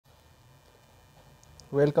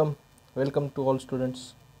Welcome to all students.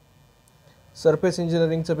 Surface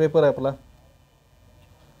इंजिनिअरिंगचा paper आहे आपला.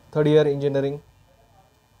 Third year engineering,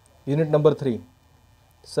 unit number 3,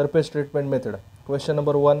 surface treatment method. Question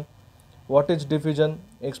number 1, what is diffusion,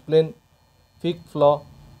 explain फिक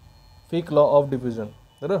law of diffusion.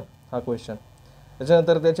 बरोबर हा question.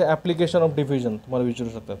 त्याच्यानंतर त्याचे application of diffusion तुम्हाला विचारू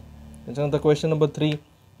शकतात. त्याच्यानंतर question number 3,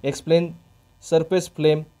 explain surface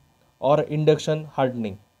flame or induction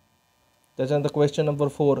hardening. त्याच्यानंतर क्वेश्चन नंबर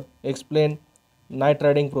 4, एक्सप्लेन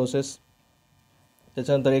नायट्रायडिंग प्रोसेस.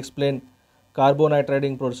 त्याच्यानंतर explain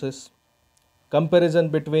कार्बोनायट्रायडिंग process. Comparison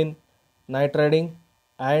between नायट्रायडिंग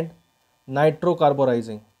and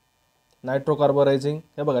नायट्रोकार्बोरायझिंग.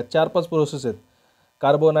 हे बघा 4-5 प्रोसेस आहेत.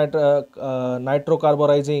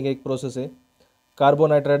 नायट्रोकार्बोरायझिंग एक प्रोसेस आहे,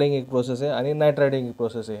 कार्बोनायट्रायडिंग एक प्रोसेस आहे आणि नायट्रायडिंग एक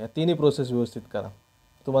प्रोसेस आहे. या तिन्ही प्रोसेस व्यवस्थित करा.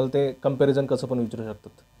 तुम्हाला ते कंपॅरिझन कसं पण विचारू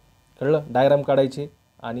शकतात. कळलं? डायग्राम काढायची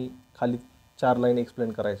आणि खाली 4 लाईन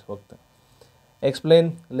एक्सप्लेन करायचं फक्त. Explain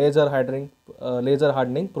laser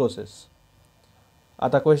hardening process.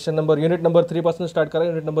 आता क्वेश्चन नंबर युनिट नंबर 3 पासून स्टार्ट करा.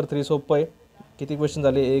 युनिट नंबर 3 सोपं आहे. किती क्वेश्चन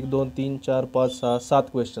झाले? 1 2 3 4 5 6 7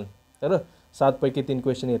 क्वेश्चन. बरं, 7 पैकी 3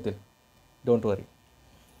 क्वेश्चन येतील. डोंट वरी.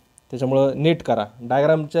 त्याच्यामुळं नीट करा.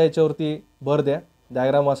 डायग्रामच्या याच्यावरती भर द्या.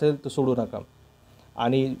 डायग्राम असेल तर सोडू नका.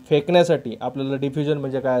 आणि फेकण्यासाठी आपल्याला डिफ्युजन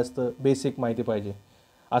म्हणजे काय असतं बेसिक माहिती पाहिजे.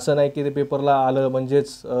 असं नाही की ते पेपरला आलं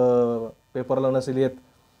म्हणजेच पेपरला नसेल येत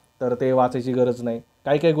तर ते वाचायची गरज नाही.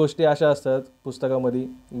 काही काही गोष्टी अशा असतात पुस्तकामध्ये,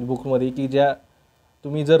 बुकमध्ये, की ज्या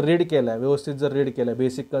तुम्ही जर रीड केल्या, व्यवस्थित जर रीड केल्या,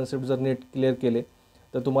 बेसिक कन्सेप्ट जर नीट क्लिअर केले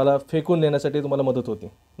तर तुम्हाला फेकून नेण्यासाठी तुम्हाला मदत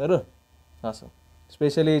होते. बरं, असं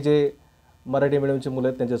स्पेशली जे मराठी मिडियमचे मुलं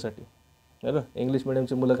आहेत त्यांच्यासाठी. बरं, इंग्लिश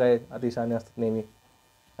मिडियमचे मुलं काय अतिशहाणे असतात नेहमी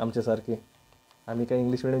आमच्यासारखे. आम्ही काही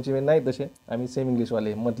इंग्लिश मिडियमचे नाही तसे, आम्ही सेम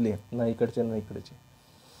इंग्लिशवाले मधले, ना इकडचे ना इकडचे.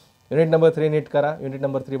 युनिट नंबर 3 नीट करा. युनिट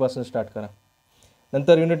नंबर 3 पासून स्टार्ट करा.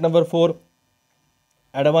 नंतर unit number 4,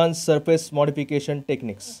 advance surface modification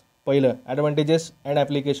techniques. पहिलं, advantages and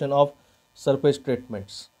application of surface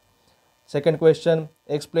treatments. Second question,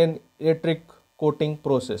 explain electric coating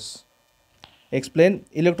process. Explain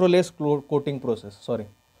इलेक्ट्रोलेस coating process.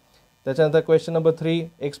 त्याच्यानंतर question number 3,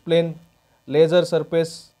 explain laser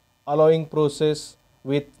surface allowing process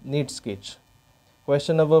with NEET sketch.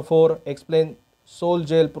 Question number 4, explain sol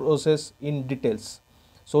gel process in details.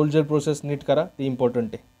 Sol gel process नीट करा, ती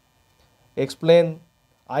important आहे. Explain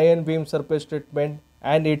ion beam surface treatment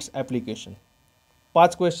and it's application.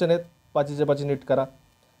 5 question आहेत, 5च्या 5 नीट करा.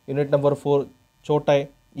 Unit number 4 छोटा आहे,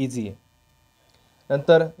 easy आहे.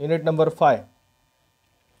 नंतर unit number 5,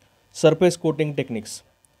 surface coating techniques.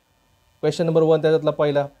 Question number 1 त्याच्यातला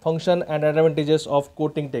पहिला, function and advantages of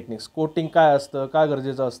coating techniques. Coating काय असतं, काय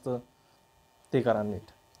गरजेचं असतं ते करा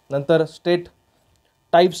नीट. नंतर state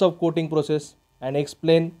types of coating process and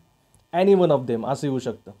explain any one of them. असं येऊ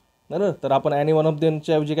शकतं. बरं, तर आपण ॲनी वन ऑफ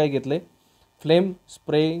देमच्या ऐवजी काय घेतलं आहे, फ्लेम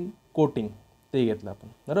स्प्रेइंग कोटिंग ते घेतलं आपण.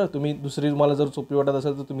 बरं, तुम्हाला जर सोपी वाटत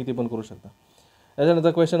असेल तर तुम्ही ते पण करू शकता.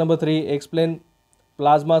 त्याच्यानंतर question number 3, explain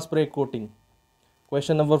plasma spray coating.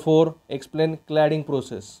 Question number 4, explain क्लॅडिंग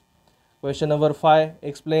process. Question number 5,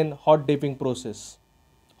 explain hot dipping process.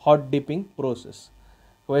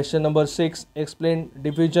 Question number 6, explain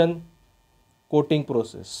diffusion coating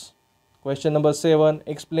process. Question number 7,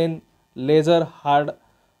 explain laser hard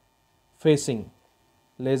facing.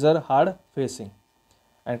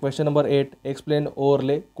 And question number 8, explain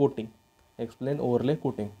overlay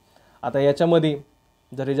coating. आता याच्यामध्ये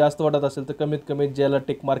जरी जास्त वाटत असेल तर कमीत कमी ज्याला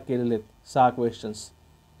टिक मार्क केलेले आहेत 6 क्वेश्चन्स,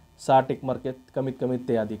 6 टिक मार्क आहेत, कमीत कमी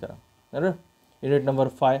ते आधी करा. बरं, युनिट नंबर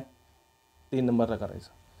 5 3 नंबरला करायचं.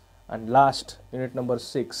 आणि last unit number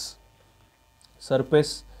 6,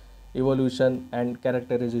 surface evolution and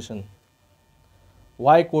characterisation.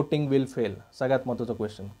 Y coating will fail. सगळ्यात महत्त्वाचा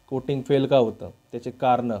क्वेश्चन, कोटिंग फेल का होतं त्याचे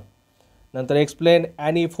कारणं. नंतर explain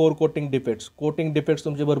any 4 coating defects. Coating defects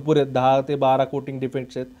तुमचे भरपूर आहेत, 10 ते 12 कोटिंग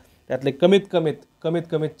डिफेक्ट्स आहेत. त्यातले कमीत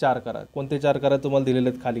कमीत 4 करा. कोणते 4 करा तुम्हाला दिलेले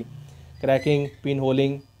आहेत खाली, क्रॅकिंग, पिन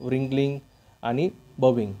होलिंग, रिंगलिंग आणि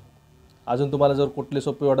बबिंग. अजून तुम्हाला जर कुठले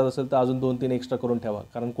सोपे वाटत असेल तर अजून 2-3 एक्स्ट्रा करून ठेवा,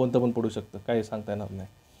 कारण कोणतं पण पडू शकतं, काही सांगता येणार नाही.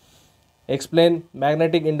 Explain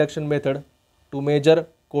magnetic induction method to major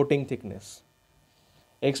coating thickness.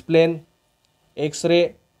 Explain x-ray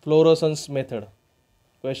fluorescence method.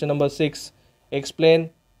 Question number 6, explain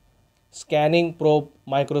scanning probe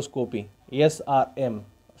microscopy, SRM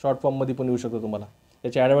short फॉर्ममध्ये पण येऊ शकतो तुम्हाला.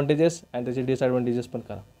 त्याचे ॲडव्हान्टेजेस आणि त्याचे डिसॲडव्हान्टेजेस पण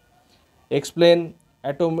करा. Explain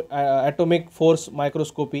atomic force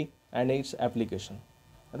microscopy and it's application.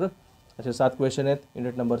 बरं, असे 7 क्वेश्चन आहेत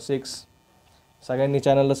युनिट नंबर 6. सगळ्यांनी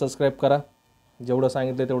चॅनलला सबस्क्राईब करा. जेवढं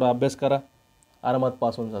सांगितलं तेवढा अभ्यास करा, आरामात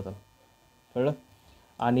पास होऊन जातात. कळलं?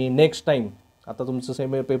 आणि नेक्स्ट टाईम आता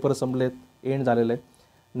तुमचं पेपर संपलेत, एंड झालेलं आहे.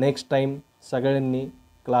 नेक्स्ट टाईम सगळ्यांनी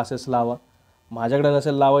क्लासेस लावा. माझ्याकडे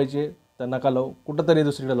नसेल लावायचे तर नका लावू, कुठंतरी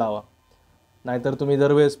दुसरीकडे लावा. नाहीतर तुम्ही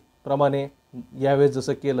दरवेळेसप्रमाणे यावेळेस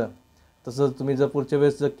जसं केलं तसं तुम्ही जर पुढच्या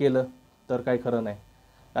वेळेस जर केलं तर काही खरं नाही.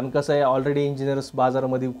 कारण कसं आहे, ऑलरेडी इंजिनियर्स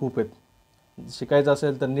बाजारामध्ये खूप आहेत. शिकायचं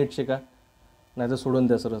असेल तर नीट शिका, नाही तर सोडून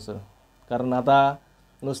द्या सरळ. कारण आता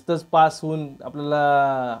नुसतंच पास होऊन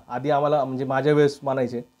आपल्याला, आधी आम्हाला म्हणजे माझ्या वेळेस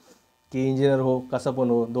म्हणायचे की इंजिनियर हो, कसं पण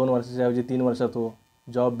हो, 2 वर्षाच्या ऐवजी 3 वर्षात हो,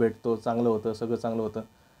 जॉब भेटतो, चांगलं होतं, सगळं चांगलं होतं.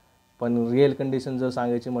 पण रिअल कंडिशन जर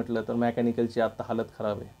सांगायची म्हटलं तर मेकॅनिकलची आत्ता हालत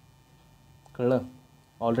खराब आहे. कळलं?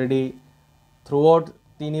 ऑलरेडी थ्रूआउट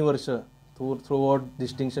 3 वर्ष थ्रूआउट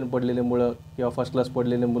डिस्टिंक्शन पडलेले मुलं किंवा फर्स्ट क्लास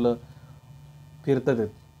पडलेले मुलं फिरतात आहेत.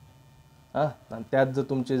 आणि त्यात जर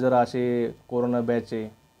तुमचे जर असे कोरोना बॅच आहे,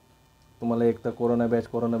 तुम्हाला एक तर कोरोना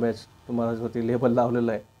बॅच तुम्हाला होती लेबल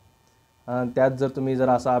लावलेलं आहे. त्यात जर तुम्ही जर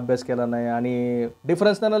असा अभ्यास केला नाही आणि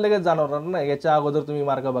डिफरन्स त्यांना लगेच जाणवणार ना. याच्या अगोदर तुम्ही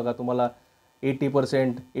मार्क बघा, तुम्हाला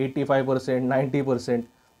 80%, 85%, 90%,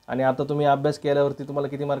 आणि आता तुम्ही अभ्यास केल्यावरती तुम्हाला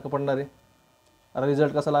किती मार्क पडणार आहे?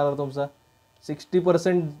 रिझल्ट कसा लागणार तुमचा?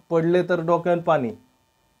 60% पडले तर डोक्यावर पाणी.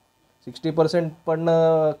 60%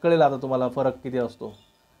 पडणं कळेल आता तुम्हाला फरक किती असतो.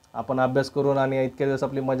 आपण अभ्यास करून आणि इतक्या दिवस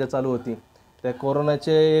आपली मजा चालू होती. त्या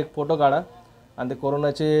कोरोनाचे एक फोटो काढा आणि ते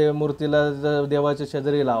कोरोनाचे मूर्तीला देवाच्या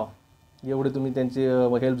शेजारी लावा. एवढी तुम्ही त्यांची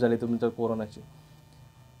हेल्प झाली तुमच्या कोरोनाची.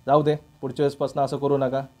 जाऊ दे, पुढच्या वेळेसपासून असं करू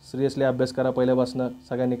नका. सिरियसली अभ्यास करा पहिल्यापासून.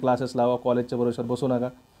 सगळ्यांनी क्लासेस लावा. कॉलेजच्या भरोश्यावर बसू नका.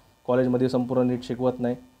 कॉलेजमध्ये संपूर्ण नीट शिकवत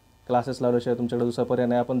नाही. क्लासेस लावल्याशिवाय तुमच्याकडे दुसरा पर्याय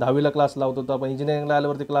नाही. आपण 10वीला क्लास लावतो तर आपण इंजिनिअरिंगला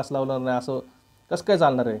आल्यावरती क्लास लावणार नाही, असं कसं काय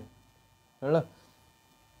चालणार आहे? कळलं?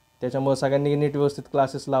 त्याच्यामुळे सगळ्यांनी नीट व्यवस्थित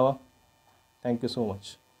क्लासेस लावा. Thank you so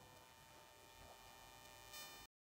much.